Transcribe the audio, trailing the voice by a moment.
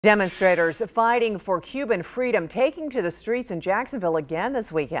Demonstrators fighting for Cuban freedom taking to the streets in Jacksonville again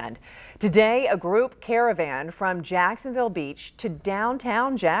this weekend. Today, a group caravan from Jacksonville Beach to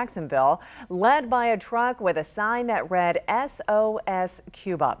downtown Jacksonville, led by a truck with a sign that read SOS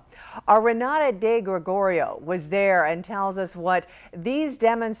Cuba. Our Renata De Gregorio was there and tells us what these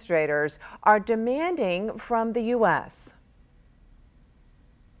demonstrators are demanding from the U.S.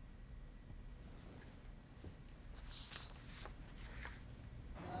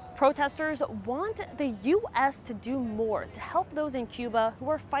 Protesters want the U.S. to do more to help those in Cuba who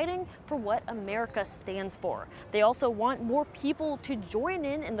are fighting for what America stands for. They also want more people to join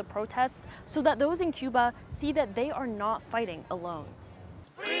in the protests so that those in Cuba see that they are not fighting alone.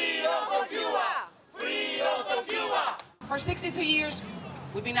 Freedom for Cuba! Freedom for Cuba! For 62 years,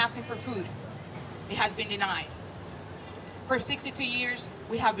 we've been asking for food. It has been denied. For 62 years,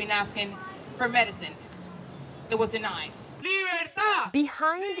 we have been asking for medicine. It was denied.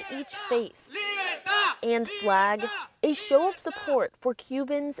 Behind each face and flag, a show of support for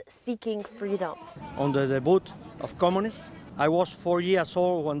Cubans seeking freedom. On the debut of communists, I was 4 years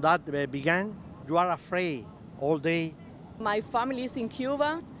old when that began. You are afraid all day. My family is in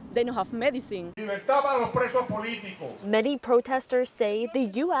Cuba. They don't have medicine. Many protesters say the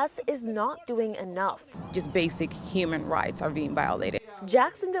U.S. is not doing enough. Just basic human rights are being violated.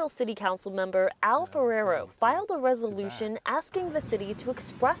 Jacksonville City Council member Al Ferrero filed a resolution asking the city to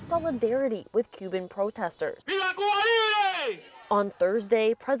express solidarity with Cuban protesters. On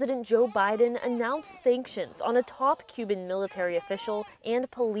Thursday, President Joe Biden announced sanctions on a top Cuban military official and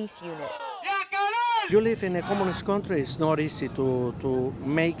police unit. You live in a communist country, it's not easy to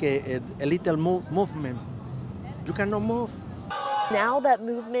make a little movement. You cannot move. Now that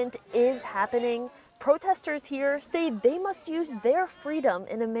movement is happening, protesters here say they must use their freedom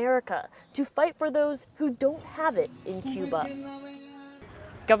in America to fight for those who don't have it in Cuba.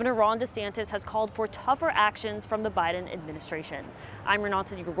 Governor Ron DeSantis has called for tougher actions from the Biden administration. I'm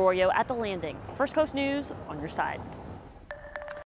Renata De Gregorio at The Landing. First Coast News on your side.